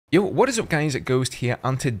Yo, what is up guys, Ghost here,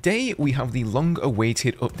 and today we have the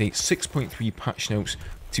long-awaited update 6.3 patch notes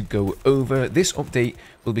to go over. This update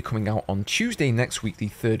will be coming out on Tuesday next week, the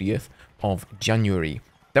 30th of January.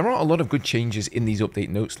 There are a lot of good changes in these update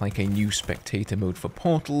notes, like a new Spectator mode for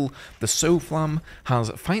Portal, the SOFLAM has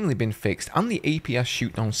finally been fixed, and the APS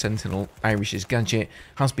Shootdown Sentinel Irish's gadget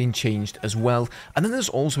has been changed as well, and then there's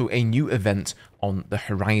also a new event on the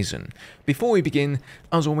horizon. Before we begin,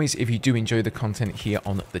 as always, if you do enjoy the content here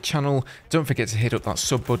on the channel, don't forget to hit up that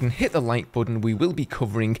sub button, hit the like button. We will be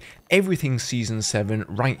covering everything Season 7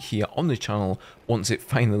 right here on the channel once it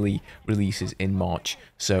finally releases in March,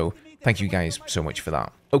 so thank you guys so much for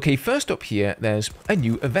that. Okay, first up here, there's a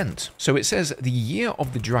new event. So it says the Year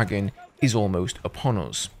of the Dragon is almost upon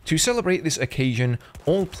us. To celebrate this occasion,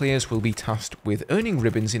 all players will be tasked with earning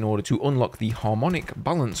ribbons in order to unlock the Harmonic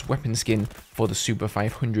Balance weapon skin for the Super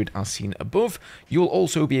 500 as seen above. You'll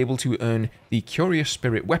also be able to earn the Curious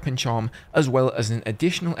Spirit weapon charm, as well as an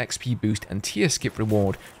additional XP boost and tier skip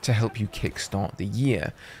reward to help you kickstart the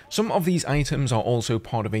year. Some of these items are also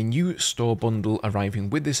part of a new store bundle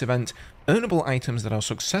arriving with this event. Earnable items that are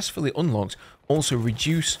successfully unlocked also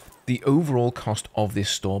reduce the overall cost of this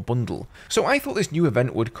store bundle. So I thought this new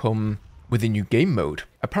event would come with a new game mode.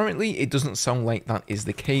 Apparently it doesn't sound like that is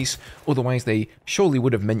the case, otherwise they surely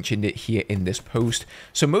would have mentioned it here in this post.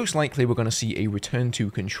 So most likely we're going to see a return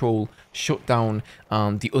to Control, Shutdown,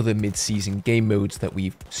 and the other mid-season game modes that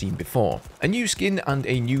we've seen before. A new skin and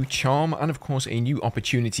a new charm, and of course a new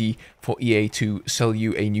opportunity for EA to sell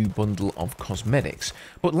you a new bundle of cosmetics.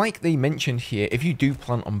 But like they mentioned here, if you do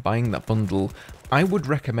plan on buying that bundle, I would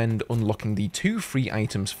recommend unlocking the 2 free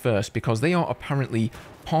items first, because they are apparently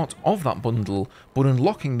part of that bundle, but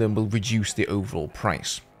unlocking them will reduce the overall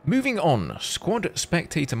price. Moving on, Squad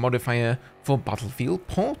Spectator modifier for Battlefield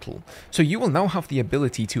Portal. So you will now have the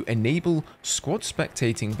ability to enable squad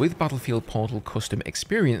spectating with Battlefield Portal custom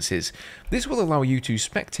experiences. This will allow you to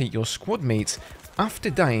spectate your squad mates after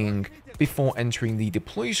dying before entering the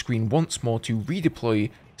deploy screen once more to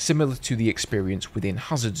redeploy, similar to the experience within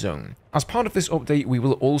Hazard Zone. As part of this update, we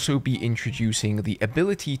will also be introducing the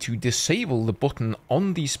ability to disable the button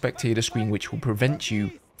on the spectator screen which will prevent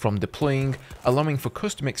you from deploying, allowing for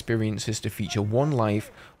custom experiences to feature one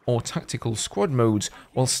life or tactical squad modes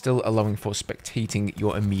while still allowing for spectating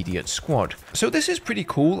your immediate squad. So this is pretty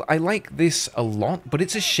cool. I like this a lot, but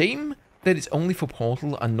it's a shame that it's only for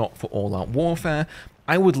Portal and not for All Out Warfare.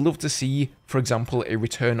 I would love to see, for example, a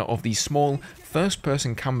return of the small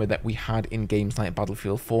first-person camera that we had in games like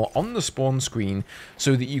Battlefield 4 on the spawn screen,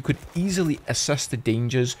 so that you could easily assess the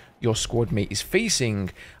dangers your squad mate is facing,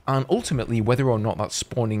 and ultimately whether or not that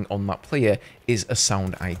spawning on that player is a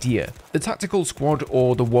sound idea. The tactical squad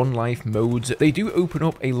or the one life modes, they do open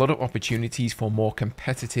up a lot of opportunities for more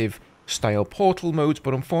competitive style Portal modes,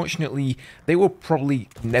 but unfortunately they will probably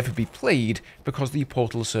never be played because the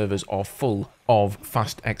Portal servers are full of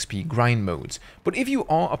fast XP grind modes. But if you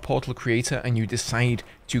are a Portal creator and you decide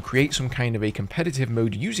to create some kind of a competitive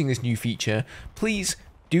mode using this new feature, please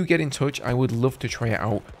do get in touch. I would love to try it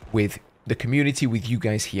out with the community, with you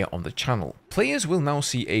guys here on the channel. Players will now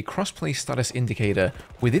see a crossplay status indicator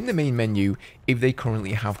within the main menu if they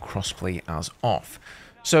currently have crossplay as off.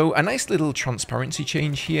 So a nice little transparency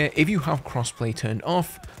change here. If you have crossplay turned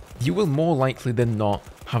off, you will more likely than not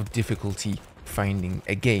have difficulty finding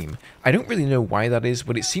a game. I don't really know why that is,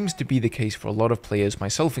 but it seems to be the case for a lot of players,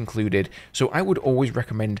 myself included, so I would always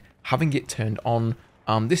recommend having it turned on.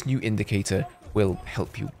 This new indicator will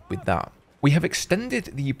help you with that. We have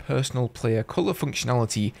extended the personal player color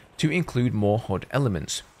functionality to include more HUD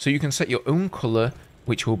elements, so you can set your own color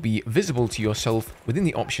which will be visible to yourself within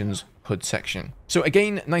the options HUD section. So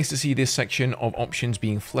again, nice to see this section of options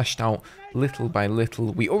being fleshed out little by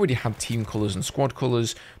little. We already had team colors and squad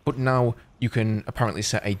colors, but now you can apparently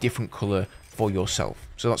set a different color for yourself.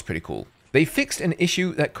 So that's pretty cool. They fixed an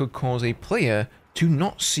issue that could cause a player to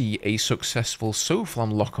not see a successful SOFLAM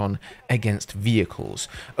lock-on against vehicles.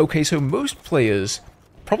 Okay, so most players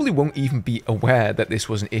probably won't even be aware that this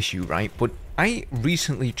was an issue, right? But I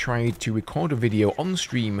recently tried to record a video on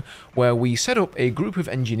stream where we set up a group of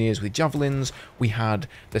engineers with javelins, we had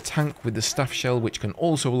the tank with the staff shell which can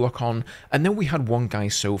also lock on, and then we had one guy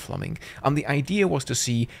SOFLAMing, and the idea was to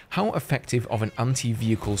see how effective of an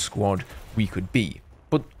anti-vehicle squad we could be.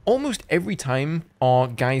 But almost every time our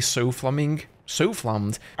guy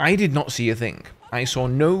SOFLAMmed, I did not see a thing. I saw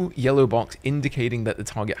no yellow box indicating that the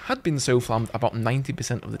target had been SOFLAMmed about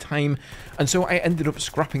 90% of the time, and so I ended up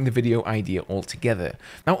scrapping the video idea altogether.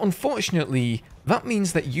 Now, unfortunately, that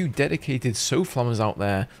means that you dedicated SOFLAMers out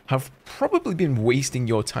there have probably been wasting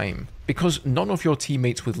your time, because none of your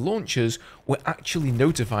teammates with launchers were actually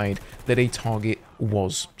notified that a target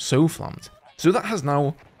was SOFLAMmed. So that has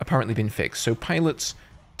now apparently been fixed. So pilots,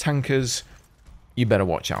 tankers, you better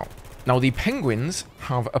watch out. Now the Penguins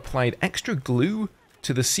have applied extra glue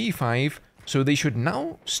to the C5, so they should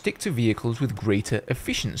now stick to vehicles with greater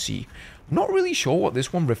efficiency. Not really sure what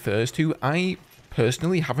this one refers to. I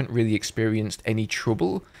personally haven't really experienced any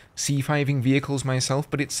trouble C5ing vehicles myself,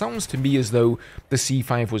 but it sounds to me as though the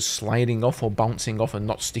C5 was sliding off or bouncing off and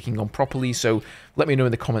not sticking on properly, so let me know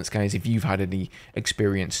in the comments, guys, if you've had any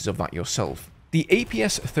experiences of that yourself. The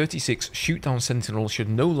APS 36 shoot-down Sentinel should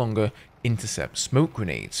no longer intercept smoke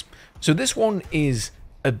grenades. So this one is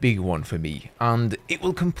a big one for me, and it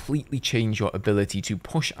will completely change your ability to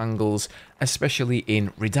push angles, especially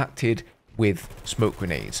in Redacted with smoke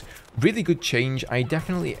grenades. Really good change. I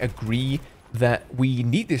definitely agree that we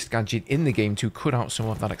need this gadget in the game to cut out some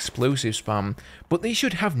of that explosive spam, but they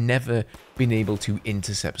should have never been able to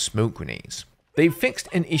intercept smoke grenades. They've fixed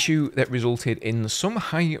an issue that resulted in some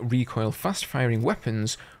high recoil fast-firing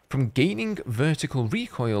weapons from gaining vertical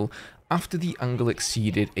recoil after the angle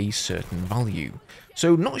exceeded a certain value.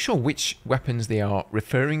 So not sure which weapons they are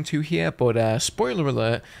referring to here, but spoiler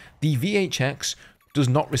alert, the VHX does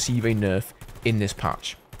not receive a nerf in this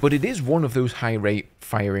patch. But it is one of those high rate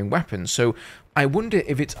firing weapons, so I wonder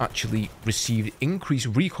if it's actually received increased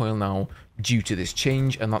recoil now due to this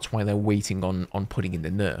change, and that's why they're waiting on putting in the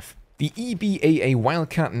nerf. The EBAA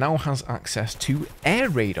Wildcat now has access to air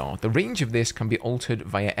radar. The range of this can be altered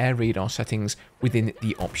via air radar settings within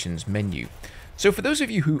the options menu. So for those of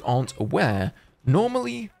you who aren't aware,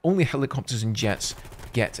 normally only helicopters and jets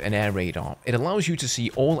get an air radar. It allows you to see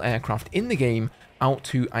all aircraft in the game out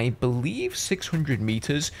to, I believe, 600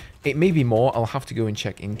 meters. It may be more, I'll have to go and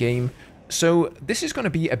check in game. So this is going to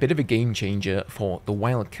be a bit of a game changer for the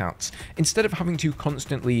Wildcats. Instead of having to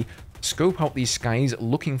constantly scope out these skies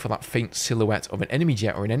looking for that faint silhouette of an enemy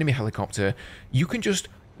jet or an enemy helicopter, you can just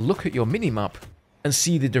look at your minimap and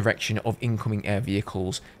see the direction of incoming air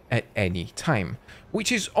vehicles at any time,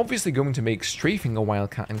 which is obviously going to make strafing a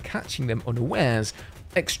Wildcat and catching them unawares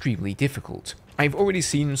extremely difficult. I've already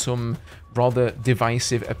seen some rather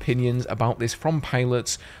divisive opinions about this from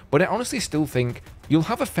pilots, but I honestly still think you'll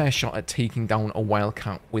have a fair shot at taking down a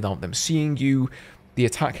Wildcat without them seeing you. The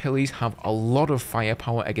attack helis have a lot of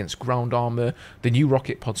firepower against ground armor. The new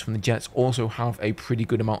rocket pods from the jets also have a pretty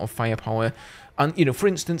good amount of firepower. And, you know, for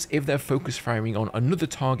instance, if they're focus firing on another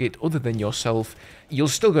target other than yourself, you're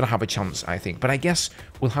still going to have a chance, I think. But I guess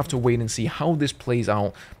we'll have to wait and see how this plays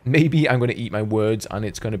out. Maybe I'm going to eat my words and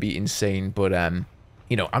it's going to be insane, but,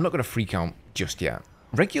 you know, I'm not going to freak out just yet.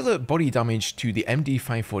 Regular body damage to the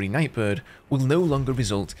MD-540 Nightbird will no longer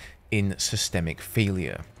result in systemic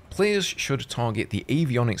failure. Players should target the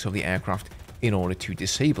avionics of the aircraft in order to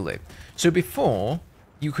disable it. So before,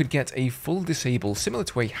 you could get a full disable similar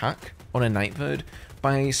to a hack on a Nightbird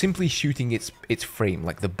by simply shooting its frame,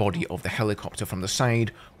 like the body of the helicopter from the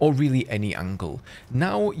side, or really any angle.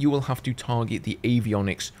 Now you will have to target the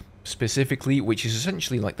avionics specifically, which is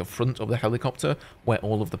essentially like the front of the helicopter, where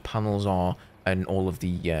all of the panels are and all of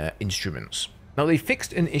the instruments. Now they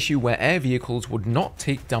fixed an issue where air vehicles would not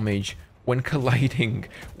take damage when colliding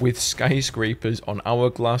with skyscrapers on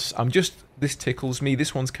Hourglass. This tickles me.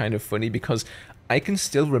 This one's kind of funny because I can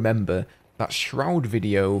still remember that Shroud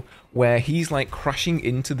video where he's like crashing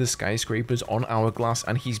into the skyscrapers on Hourglass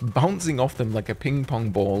and he's bouncing off them like a ping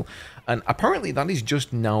pong ball, and apparently that is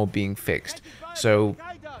just now being fixed. So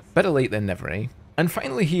better late than never, eh? And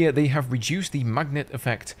finally here, they have reduced the magnet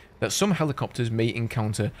effect that some helicopters may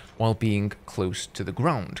encounter while being close to the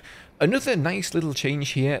ground. Another nice little change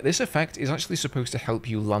here, this effect is actually supposed to help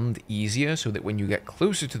you land easier so that when you get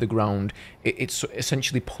closer to the ground, it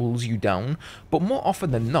essentially pulls you down, but more often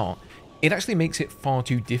than not, it actually makes it far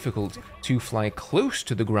too difficult to fly close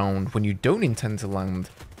to the ground when you don't intend to land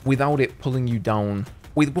without it pulling you down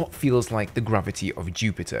with what feels like the gravity of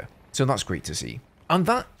Jupiter. So that's great to see. And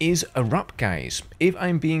that is a wrap, guys. If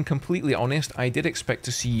I'm being completely honest, I did expect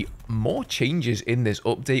to see more changes in this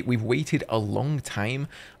update. We've waited a long time,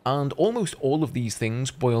 and almost all of these things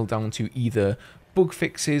boil down to either bug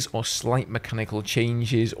fixes or slight mechanical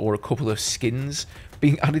changes or a couple of skins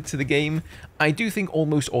being added to the game. I do think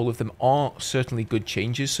almost all of them are certainly good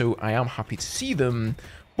changes, so I am happy to see them.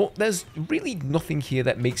 But there's really nothing here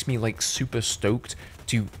that makes me like super stoked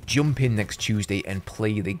to jump in next Tuesday and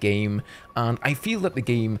play the game, and I feel that the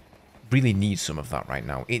game really needs some of that right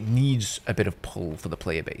now. It needs a bit of pull for the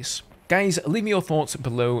player base. Guys, leave me your thoughts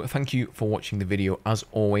below. Thank you for watching the video as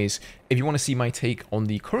always. If you want to see my take on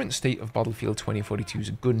the current state of Battlefield 2042's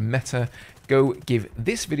gun meta, go give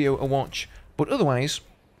this video a watch. But otherwise,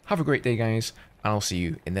 have a great day, guys, and I'll see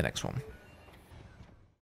you in the next one.